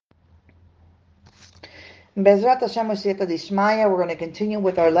Bezrat Hashem U'Siyata Dishmaya, we're going to continue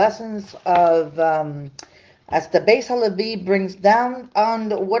with our lessons of as the Beis Halevi brings down on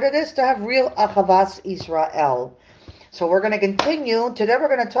what it is to have real Ahavas Yisrael. So we're going to continue. Today we're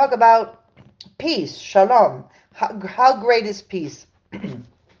going to talk about peace, shalom. How great is peace?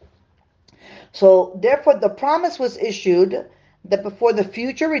 So therefore the promise was issued that before the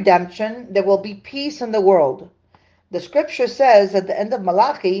future redemption there will be peace in the world. The scripture says at the end of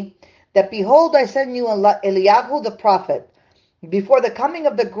Malachi that behold, I send you Eliyahu the prophet before the coming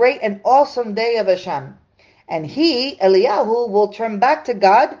of the great and awesome day of Hashem. And he, Eliyahu, will turn back to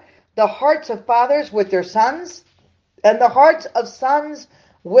God the hearts of fathers with their sons and the hearts of sons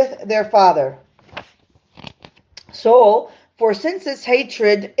with their father. So, for since this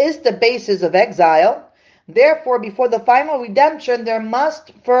hatred is the basis of exile, therefore before the final redemption there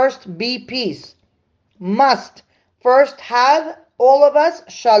must first be peace. Must first have all of us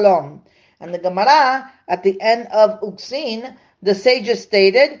shalom. And the Gemara at the end of Uksin, the sages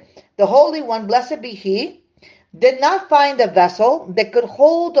stated, the Holy One, blessed be He, did not find a vessel that could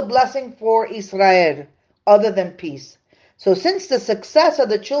hold a blessing for Israel other than peace. So since the success of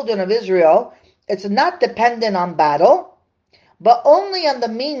the children of Israel, it's not dependent on battle, but only on the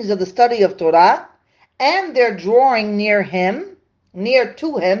means of the study of Torah and their drawing near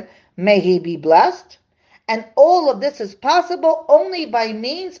to Him, may He be blessed. And all of this is possible only by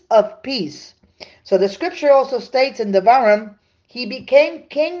means of peace. So the scripture also states in Devarim, He became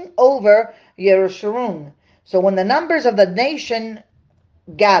king over Yerushalayim. So when the numbers of the nation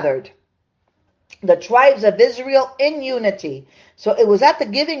gathered, the tribes of Israel in unity. So it was at the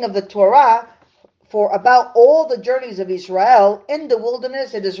giving of the Torah for about all the journeys of Israel in the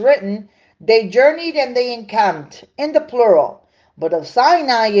wilderness, it is written, they journeyed and they encamped, in the plural. But of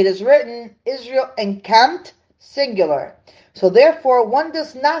Sinai it is written, Israel encamped, singular. So therefore one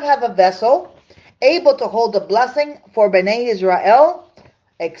does not have a vessel able to hold a blessing for Bnei Israel,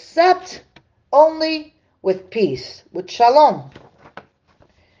 except only with peace, with shalom.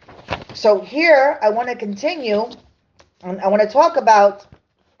 So here I want to continue, and I want to talk about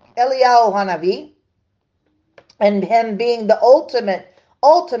Eliyahu Hanavi, and him being the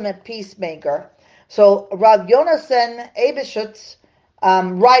ultimate peacemaker. So Rav Yonasan Eibeshutz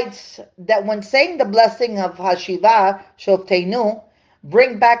writes that when saying the blessing of Hashiva Shofteinu,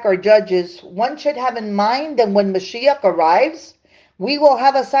 bring back our judges, one should have in mind that when Mashiach arrives, we will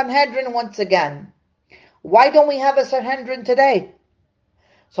have a Sanhedrin once again. Why don't we have a Sanhedrin today?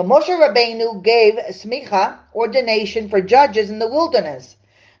 So Moshe Rabbeinu gave smicha, ordination for judges in the wilderness.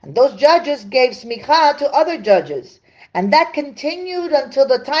 And those judges gave smicha to other judges. And that continued until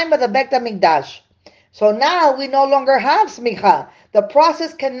the time of the Beit HaMikdash. So now we no longer have smicha. The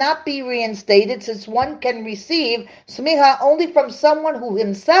process cannot be reinstated since one can receive smicha only from someone who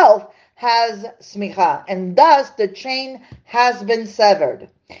himself has smicha. And thus the chain has been severed.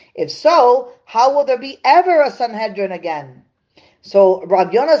 If so, how will there be ever a Sanhedrin again? So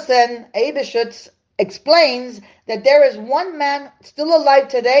Rav Yonasan Eibeshutz explains that there is one man still alive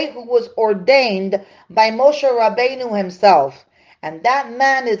today who was ordained by Moshe Rabbeinu himself. And that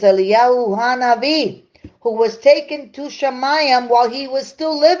man is Eliyahu Hanavi, who was taken to Shemayim while he was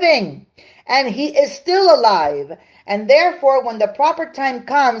still living. And he is still alive. And therefore, when the proper time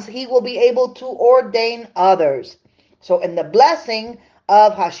comes, he will be able to ordain others. So in the blessing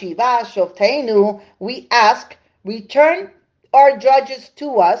of Hashiva Shofteinu, we ask, return our judges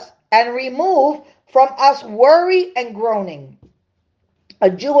to us and remove from us worry and groaning. A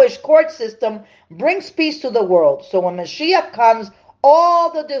Jewish court system brings peace to the world. So when Mashiach comes,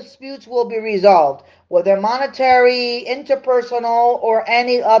 all the disputes will be resolved, whether monetary, interpersonal, or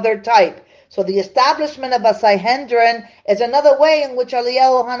any other type. So the establishment of a Sanhedrin is another way in which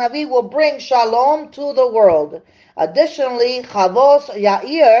Eliyahu Hanavi will bring shalom to the world. Additionally, Chavos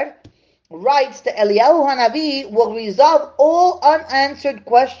Yair writes that Eliyahu Hanavi will resolve all unanswered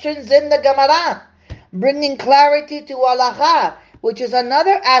questions in the Gemara, bringing clarity to halacha, which is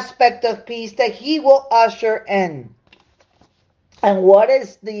another aspect of peace that he will usher in. And what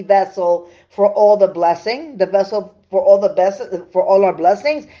is the vessel for all the blessing? The vessel for all our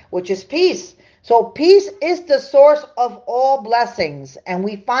blessings, which is peace. So peace is the source of all blessings, and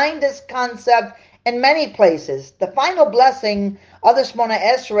we find this concept in many places. The final blessing of the Shmona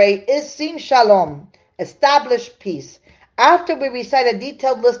Esrei is Sim Shalom, establish peace. After we recite a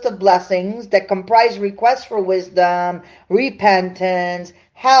detailed list of blessings that comprise requests for wisdom, repentance,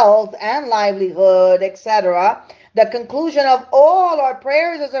 health, and livelihood, etc., the conclusion of all our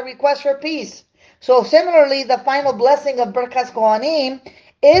prayers is a request for peace. So similarly, the final blessing of Birkas Kohanim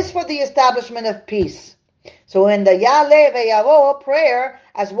is for the establishment of peace. So in the Ya'aleh Ve'yavo prayer,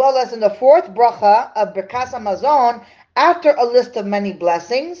 as well as in the fourth bracha of Birkas Hamazon, after a list of many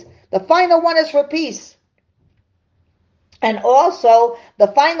blessings, the final one is for peace. And also, the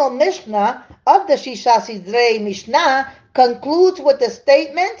final Mishnah of the Shisha Sidrei Mishnah concludes with the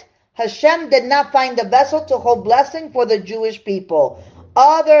statement, Hashem did not find a vessel to hold blessing for the Jewish people,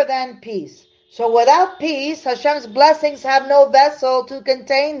 other than peace. So without peace, Hashem's blessings have no vessel to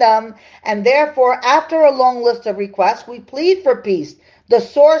contain them, and therefore, after a long list of requests, we plead for peace, the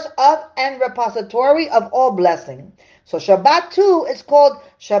source of and repository of all blessing. So Shabbat too is called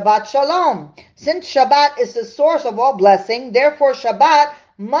Shabbat Shalom. Since Shabbat is the source of all blessing, therefore Shabbat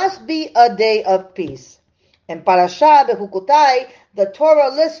must be a day of peace. In Parashah Bechukotai, the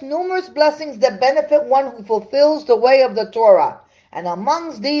Torah lists numerous blessings that benefit one who fulfills the way of the Torah. And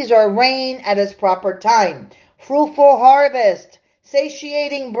amongst these are rain at its proper time, fruitful harvest,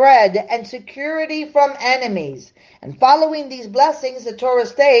 satiating bread, and security from enemies. And following these blessings, the Torah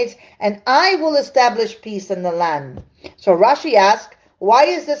states, and I will establish peace in the land. So Rashi asks, why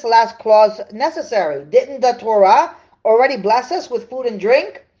is this last clause necessary? Didn't the Torah already bless us with food and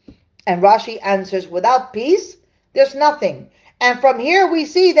drink? And Rashi answers, without peace, there's nothing. And from here we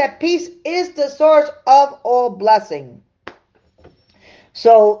see that peace is the source of all blessing.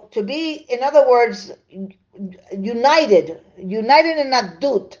 So to be, in other words, united in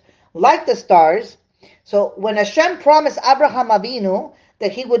Akdut, like the stars. So when Hashem promised Abraham Avinu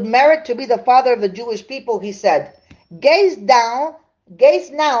that he would merit to be the father of the Jewish people, he said, gaze now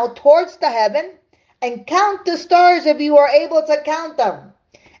towards the heaven and count the stars if you are able to count them.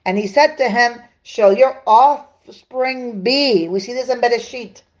 And he said to him, shall your offspring be? We see this in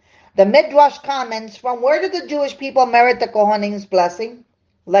Bereshit. The Midrash comments, from where did the Jewish people merit the Kohanim's blessing?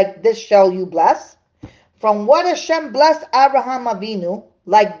 Like this shall you bless. From what Hashem blessed Abraham Avinu,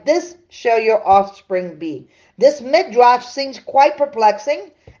 like this shall your offspring be. This Midrash seems quite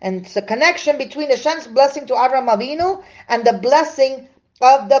perplexing, and it's a connection between Hashem's blessing to Abraham Avinu and the blessing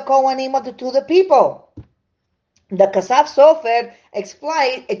of the Kohanim to the people. The Kasaf Sofer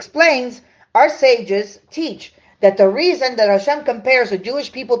explains, our sages teach that the reason that Hashem compares the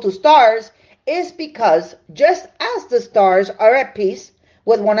Jewish people to stars is because just as the stars are at peace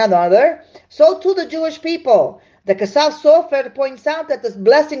with one another, so too the Jewish people. The Kasaf Sofer points out that this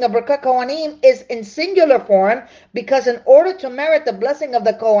blessing of Birkat Kohanim is in singular form because in order to merit the blessing of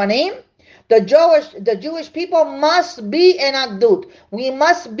the Kohanim, the Jewish people must be in Akdut. We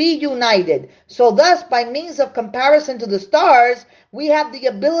must be united. So thus, by means of comparison to the stars, we have the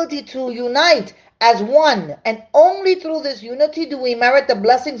ability to unite as one. And only through this unity do we merit the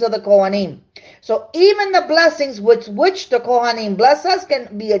blessings of the Kohanim. So even the blessings with which the Kohanim bless us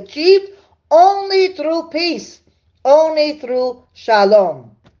can be achieved only through peace, only through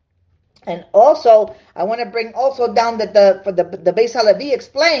shalom. And also, I want to bring also down that the Beis Halevi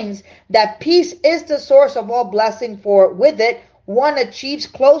explains that peace is the source of all blessing, for with it one achieves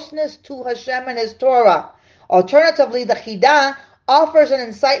closeness to Hashem and His Torah. Alternatively, the Chidah offers an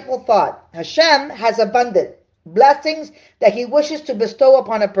insightful thought. Hashem has abundant blessings that He wishes to bestow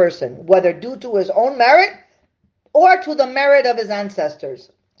upon a person, whether due to His own merit or to the merit of His ancestors.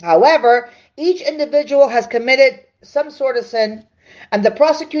 However, each individual has committed some sort of sin, and the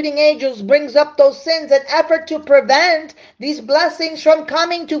prosecuting angels brings up those sins in effort to prevent these blessings from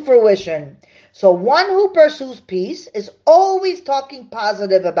coming to fruition. So one who pursues peace is always talking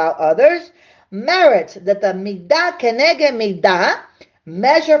positive about others, merits that the midah keneged midah,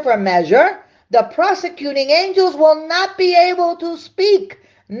 measure for measure, the prosecuting angels will not be able to speak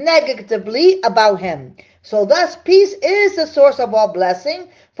negatively about him. So thus peace is the source of all blessing,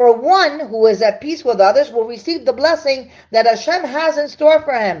 for one who is at peace with others will receive the blessing that Hashem has in store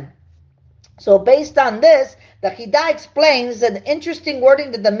for him. So based on this, the Chidah explains an interesting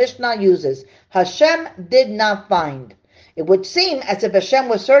wording that the Mishnah uses. Hashem did not find. It would seem as if Hashem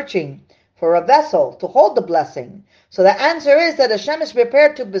was searching for a vessel to hold the blessing. So the answer is that Hashem is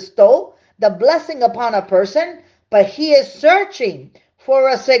prepared to bestow the blessing upon a person, but He is searching for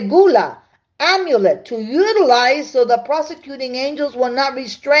a segula, amulet, to utilize so the prosecuting angels will not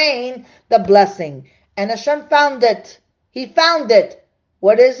restrain the blessing. And Hashem found it. He found it.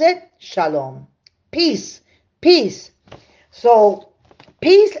 What is it? Shalom. Peace. Peace. So,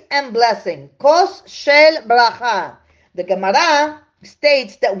 peace and blessing. Kos shel bracha. The Gemara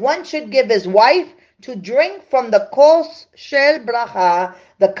states that one should give his wife to drink from the kos shel bracha,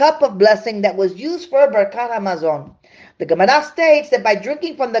 the cup of blessing that was used for Birkat Hamazon. The Gemara states that by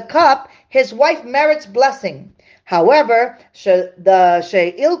drinking from the cup, his wife merits blessing. However, the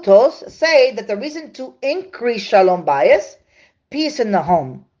She'iltos say that the reason to increase shalom bayis, peace in the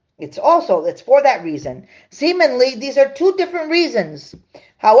home, It's for that reason. Seemingly, these are two different reasons.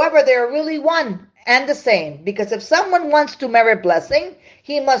 However, they are really one and the same, because if someone wants to merit blessing,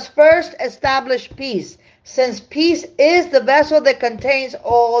 he must first establish peace, since peace is the vessel that contains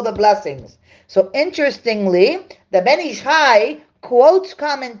all the blessings. So interestingly, the Ben Ish Chai quotes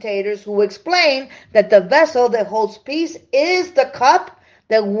commentators who explain that the vessel that holds peace is the cup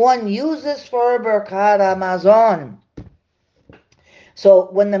that one uses for Birkat Hamazon. So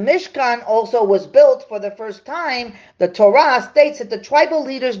when the Mishkan also was built for the first time, the Torah states that the tribal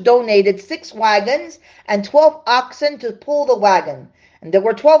leaders donated 6 wagons and 12 oxen to pull the wagon. And there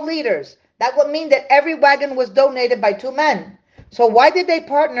were 12 leaders. That would mean that every wagon was donated by 2 men. So why did they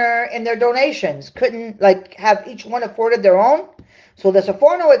partner in their donations? Couldn't have each one afforded their own? So the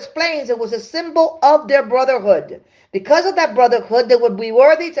Seforno explains it was a symbol of their brotherhood. Because of that brotherhood, they would be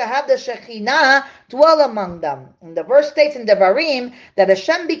worthy to have the Shekhinah dwell among them. And the verse states in Devarim that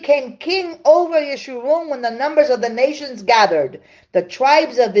Hashem became king over Yeshurun when the numbers of the nations gathered, the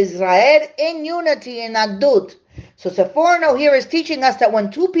tribes of Israel in unity in Agdut. So Seforno here is teaching us that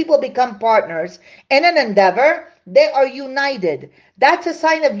when two people become partners in an endeavor, they are united. That's a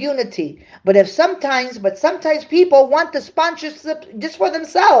sign of unity. But sometimes people want the sponsorship just for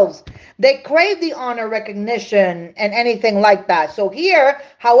themselves. They crave the honor, recognition, and anything like that. So here,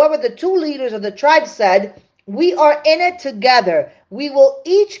 however, the 2 leaders of the tribe said, we are in it together. We will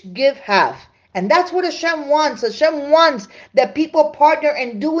each give half. And that's what Hashem wants. Hashem wants that people partner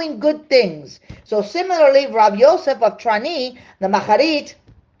in doing good things. So similarly, Rav Yosef of Trani, the Macharit,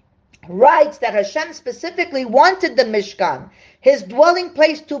 writes that Hashem specifically wanted the Mishkan, his dwelling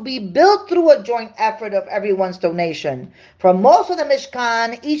place, to be built through a joint effort of everyone's donation. For most of the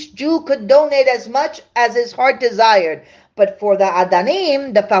Mishkan, each Jew could donate as much as his heart desired. But for the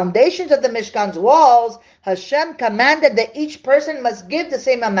Adanim, the foundations of the Mishkan's walls, Hashem commanded that each person must give the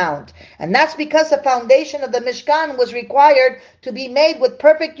same amount. And that's because the foundation of the Mishkan was required to be made with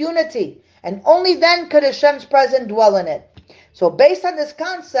perfect unity. And only then could Hashem's presence dwell in it. So based on this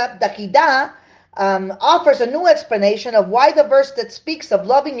concept, the Chidah offers a new explanation of why the verse that speaks of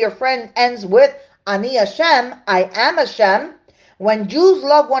loving your friend ends with Ani Hashem, I am Hashem. When Jews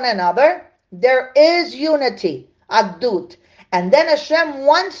love one another, there is unity, Agdut. And then Hashem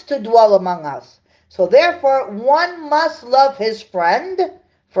wants to dwell among us. So therefore, one must love his friend,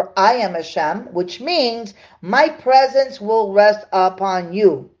 for I am Hashem, which means my presence will rest upon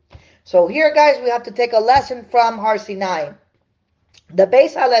you. So here, guys, we have to take a lesson from Har Sinai. The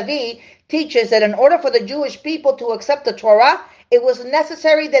Beis Halevi teaches that in order for the Jewish people to accept the Torah, it was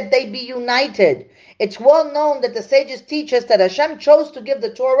necessary that they be united. It's well known that the sages teach us that Hashem chose to give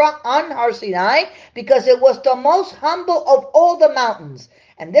the Torah on Har Sinai because it was the most humble of all the mountains.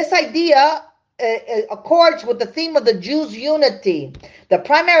 And this idea accords with the theme of the Jews' unity. The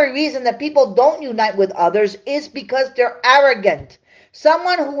primary reason that people don't unite with others is because they're arrogant.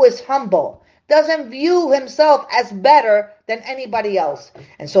 Someone who is humble doesn't view himself as better than anybody else.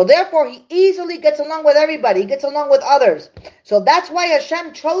 And so therefore he easily gets along with everybody. He gets along with others. So that's why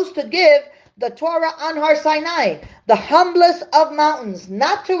Hashem chose to give the Torah on Har Sinai, the humblest of mountains,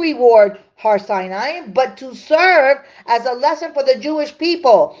 not to reward Har Sinai, but to serve as a lesson for the Jewish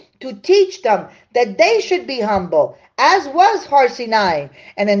people, to teach them that they should be humble, as was Har Sinai.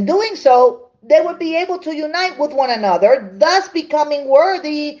 And in doing so, they would be able to unite with one another, thus becoming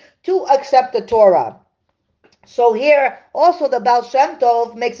worthy to accept the Torah. So here, also the Baal Shem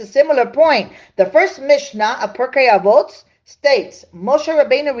Tov makes a similar point. The first Mishnah of Pirkei Avot states, Moshe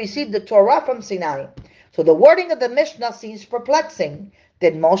Rabbeinu received the Torah from Sinai. So the wording of the Mishnah seems perplexing.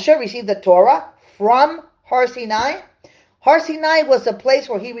 Did Moshe receive the Torah from Har Sinai? Har Sinai was the place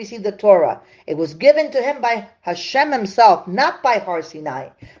where he received the Torah. It was given to him by Hashem himself, not by Har Sinai.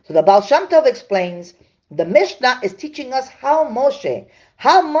 So the Baal Shem Tov explains, the Mishnah is teaching us how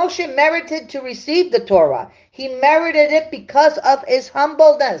Moshe merited to receive the Torah. He merited it because of his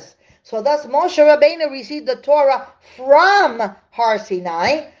humbleness. So thus Moshe Rabbeinu received the Torah from Har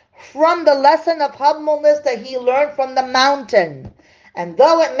Sinai, from the lesson of humbleness that he learned from the mountain. And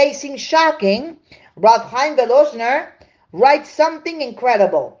though it may seem shocking, Rav Chaim Velozhner writes something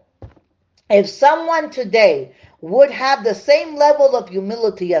incredible. If someone today would have the same level of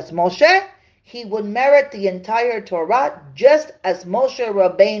humility as Moshe, he would merit the entire Torah just as Moshe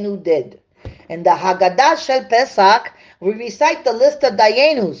Rabbeinu did. In the Haggadah Shel Pesach, we recite the list of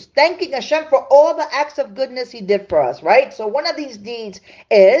Dayenus, thanking Hashem for all the acts of goodness He did for us, right? So one of these deeds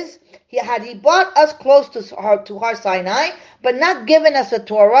is, had He brought us close to Har Sinai, but not given us a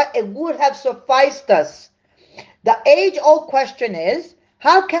Torah, it would have sufficed us. The age-old question is,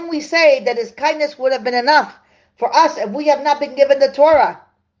 how can we say that His kindness would have been enough for us if we have not been given the Torah?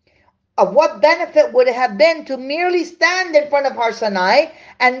 of what benefit would it have been to merely stand in front of Har Sinai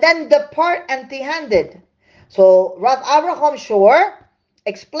and then depart empty-handed? So Rav Avraham Shor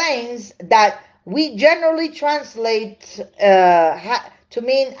explains that we generally translate to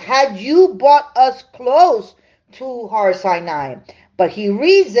mean, had you brought us close to Har Sinai. But he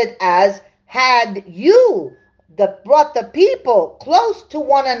reads it as, had you brought the people close to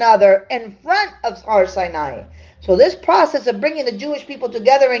one another in front of Har Sinai. So this process of bringing the Jewish people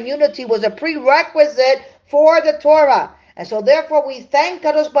together in unity was a prerequisite for the Torah. And so therefore we thank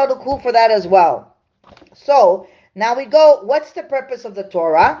Kadosh Baruch Hu for that as well. So now we go, what's the purpose of the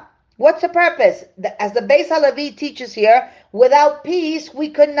Torah? What's the purpose? As the Beis Halevi teaches here, without peace we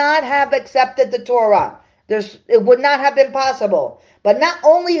could not have accepted the Torah. It would not have been possible. But not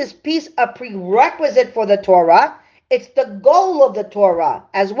only is peace a prerequisite for the Torah, it's the goal of the Torah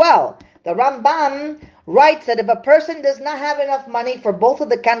as well. The Rambam writes that if a person does not have enough money for both of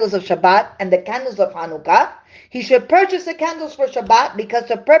the candles of Shabbat and the candles of Hanukkah, he should purchase the candles for Shabbat, because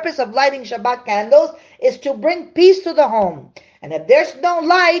the purpose of lighting Shabbat candles is to bring peace to the home. And if there's no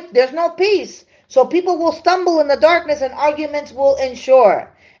light, there's no peace. So people will stumble in the darkness and arguments will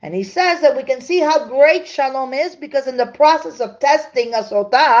ensure. And he says that we can see how great Shalom is because in the process of testing a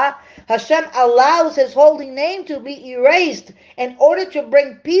sotah, Hashem allows His holy name to be erased in order to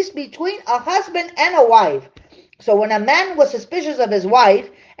bring peace between a husband and a wife. So when a man was suspicious of his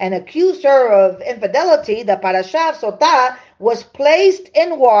wife and accused her of infidelity, the parasha of sotah was placed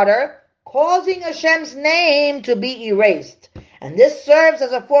in water, causing Hashem's name to be erased. And this serves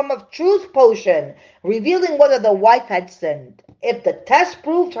as a form of truth potion, revealing whether the wife had sinned. If the test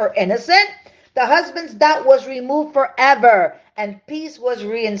proved her innocent, the husband's doubt was removed forever, and peace was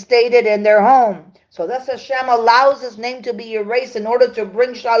reinstated in their home. So thus Hashem allows His name to be erased in order to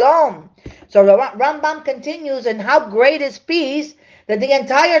bring shalom. So the Rambam continues, and how great is peace, that the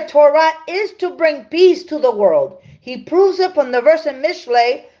entire Torah is to bring peace to the world. He proves it from the verse in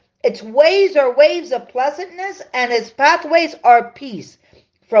Mishlei, its ways are waves of pleasantness, and its pathways are peace,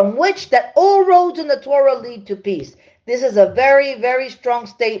 from which that all roads in the Torah lead to peace. This is a very, very strong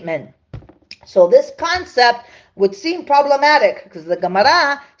statement. So this concept would seem problematic, because the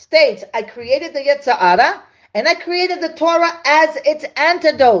Gemara states, I created the Yetzer Hara, and I created the Torah as its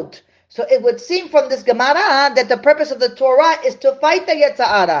antidote. So it would seem from this Gemara that the purpose of the Torah is to fight the Yetzer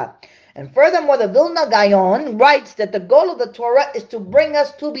Hara. And furthermore, the Vilna Gaon writes that the goal of the Torah is to bring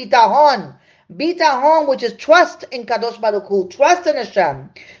us to bitahon. Bitahon, which is trust in Kadosh Baruch Hu, trust in Hashem.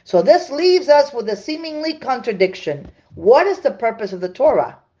 So this leaves us with a seemingly contradiction. What is the purpose of the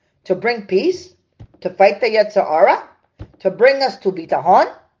Torah? To bring peace? To fight the Yetzer Hara? To bring us to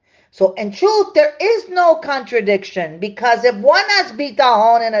bitahon? So in truth, there is no contradiction, because if one has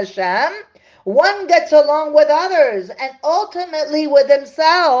bitahon in Hashem, one gets along with others and ultimately with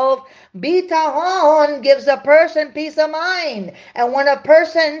himself. Bitahon gives a person peace of mind. And when a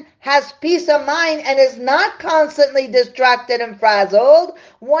person has peace of mind and is not constantly distracted and frazzled,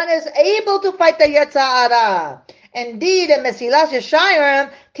 one is able to fight the Yetzer Hara. Indeed, in Mesilas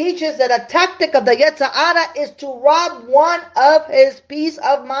Yesharim teaches that a tactic of the Yetzer Hara is to rob one of his peace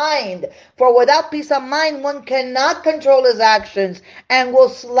of mind. For without peace of mind, one cannot control his actions and will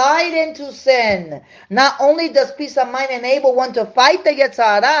slide into sin. Not only does peace of mind enable one to fight the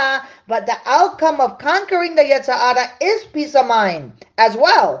Yetzer Hara, but the outcome of conquering the Yetzer Hara is peace of mind as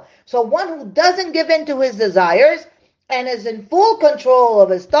well. So one who doesn't give in to his desires and is in full control of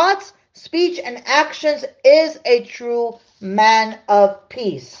his thoughts, speech, and actions is a true man of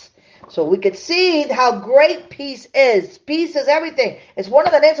peace. So we could see how great peace is. Peace is everything. It's one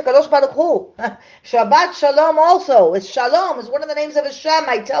of the names of Kadosh Baruch Hu. Shabbat Shalom also. It's Shalom. It's one of the names of Hashem.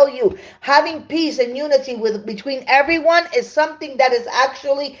 I tell you, having peace and unity between everyone is something that is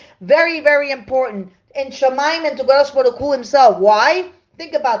actually very, very important in Shemaim and to Kadosh Baruch Hu Himself. Why?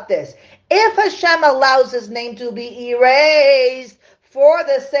 Think about this. If Hashem allows His name to be erased for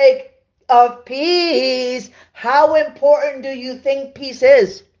the sake of peace, how important do you think peace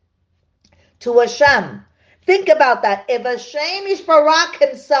is to Hashem? Think about that. If Hashem Yisparach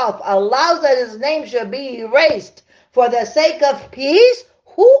Himself allows that His name should be erased for the sake of peace,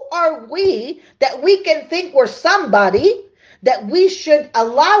 who are we that we can think we're somebody, that we should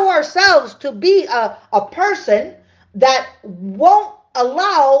allow ourselves to be a person that won't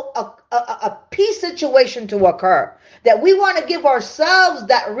allow a peace situation to occur? That we want to give ourselves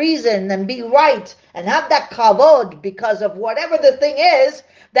that reason and be right and have that kavod because of whatever the thing is,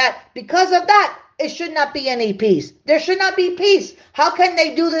 that because of that, it should not be any peace. There should not be peace. How can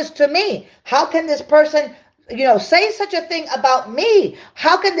they do this to me? How can this person, say such a thing about me?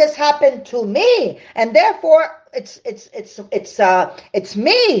 How can this happen to me? And therefore, it's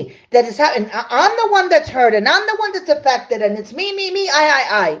me that is happening. I'm the one that's hurt, and I'm the one that's affected, and it's me,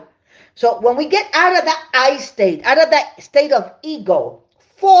 I. So when we get out of that I state, out of that state of ego,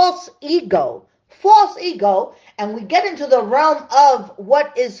 false ego, and we get into the realm of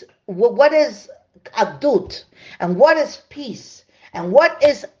what is adut, and what is peace, and what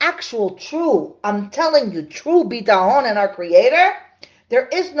is actual true. I'm telling you, true bitahon in our Creator. There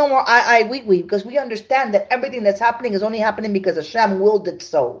is no more we, because we understand that everything that's happening is only happening because Hashem willed it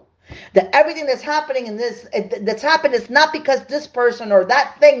so. That everything that's happening that's happened is not because this person or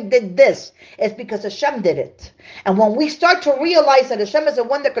that thing did this. It's because Hashem did it. And when we start to realize that Hashem is the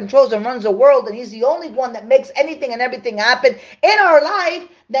one that controls and runs the world, and He's the only one that makes anything and everything happen in our life,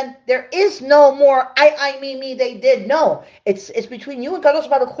 then there is no more I, me, they did. No, it's between you and Kadosh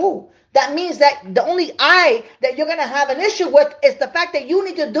Baruch Hu. That means that the only I that you're going to have an issue with is the fact that you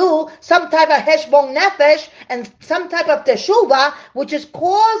need to do some type of heshbon nefesh and some type of teshuvah, which is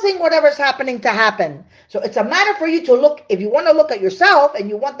causing whatever's happening to happen. So it's a matter for you to look, if you want to look at yourself and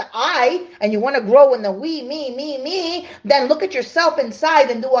you want the I and you want to grow in the we, me, then look at yourself inside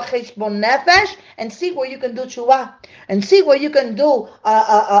and do a heshbon nefesh and see where you can do teshuvah and see where you can do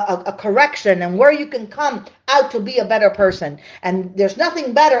a correction and where you can come out to be a better person. And there's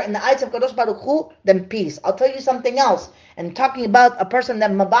nothing better in the eyes of Kadosh Baruch Hu than peace. I'll tell you something else. And talking about a person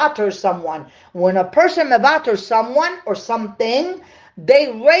that mevaters someone. When a person mevaters someone or something,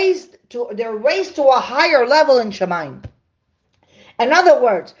 they're raised to a higher level in Shemaim. In other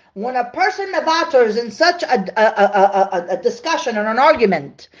words, when a person mevaters in such a discussion or an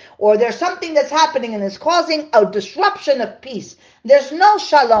argument, or there's something that's happening and is causing a disruption of peace, there's no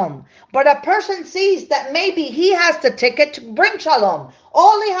shalom. But a person sees that maybe he has the ticket to bring shalom.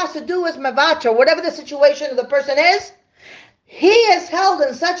 All he has to do is mevater, whatever the situation of the person is. He is held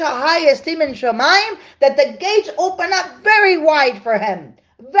in such a high esteem in Shemaim that the gates open up very wide for him.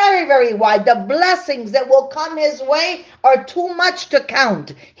 Very, very wide. The blessings that will come his way are too much to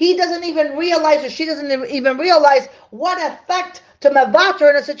count. He doesn't even realize, or she doesn't even realize what effect to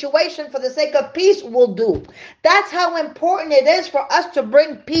mevater in a situation for the sake of peace will do. That's how important it is for us to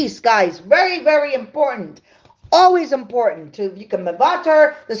bring peace, guys. Very, very important. Always important. If you can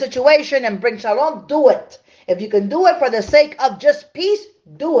mevater the situation and bring shalom, do it. If you can do it for the sake of just peace,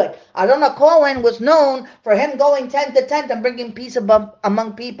 do it. Arona Cohen was known for him going tent to tent and bringing peace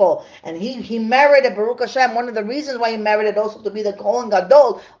among people. And he merited, Baruch Hashem, one of the reasons why he merited also to be the Kohen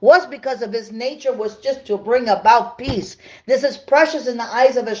Gadol was because of his nature was just to bring about peace. This is precious in the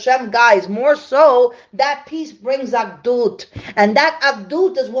eyes of Hashem, guys. More so, that peace brings Akdut. And that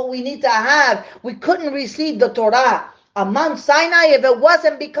Akdut is what we need to have. We couldn't receive the Torah on Mount Sinai if it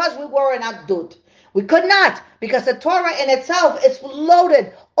wasn't because we were in Akdut. We could not, because the Torah in itself is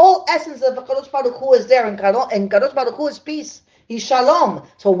loaded. All essence of the Kadosh Baruch Hu is there, and Kadosh Baruch Hu is peace. He's shalom.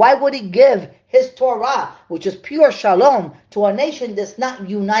 So why would he give his Torah, which is pure shalom, to a nation that's not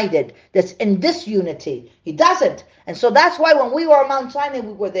united, that's in disunity? He doesn't. And so that's why when we were on Mount Sinai,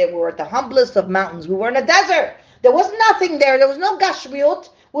 we were there. We were at the humblest of mountains. We were in a desert. There was nothing there. There was no gashmiut.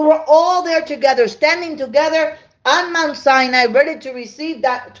 We were all there together, standing together on Mount Sinai, ready to receive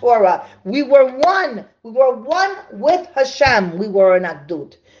that Torah. We were one. We were one with Hashem. We were an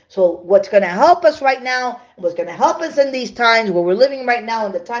Akdut. So what's going to help us right now, what's going to help us in these times where we're living right now,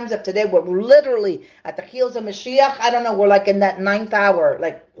 in the times of today, where we're literally at the heels of Mashiach, I don't know, we're like in that 9th hour,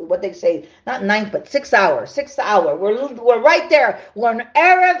 like what they say, not 9th, but 6th hour. We're right there. We're on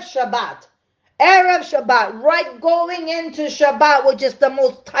Erev Shabbat. Erev Shabbat, right going into Shabbat, which is the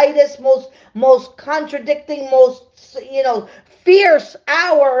most tightest, most contradicting, most, fierce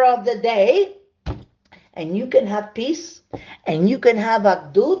hour of the day. And you can have peace, and you can have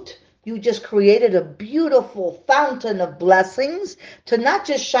Akdut. You just created a beautiful fountain of blessings to not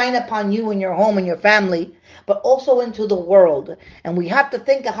just shine upon you and your home and your family, but also into the world. And we have to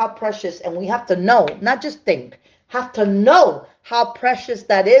think of how precious, and we have to know, not just think, have to know how precious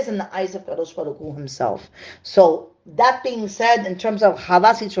that is in the eyes of Kadosh Baruch Hu himself. So that being said, in terms of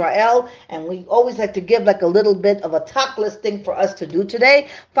Ahavas Yisrael, and we always like to give like a little bit of a talk thing for us to do today,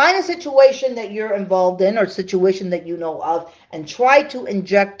 find a situation that you're involved in or a situation that you know of and try to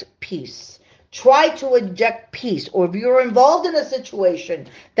inject peace. Try to inject peace. Or if you're involved in a situation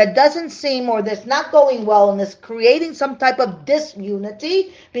that doesn't seem or that's not going well and is creating some type of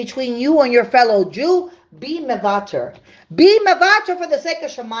disunity between you and your fellow Jew, be mevater. Be mevater for the sake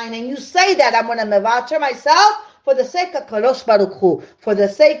of Shemaim. And you say that I'm going to mevater myself for the sake of Kadosh Baruch Hu, for the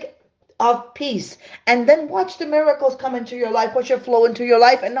sake of peace. And then watch the miracles come into your life, watch it flow into your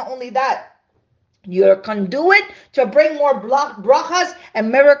life. And not only that, You're a conduit to bring more brachas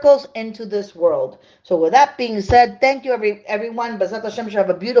and miracles into this world. So with that being said, thank you everyone. B'ezrat Hashem should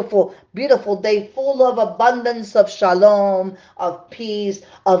have a beautiful, beautiful day full of abundance of shalom, of peace,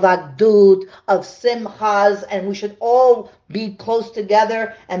 of agdut, of simchas, and we should all be close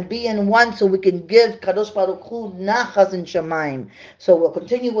together and be in one so we can give Kadosh Baruch Hu nachas in Shemaim. So we'll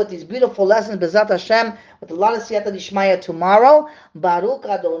continue with these beautiful lessons, B'ezrat Hashem, with a lot of siyata dishmaya tomorrow. Baruch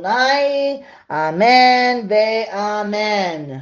Adonai. Amen ve amen.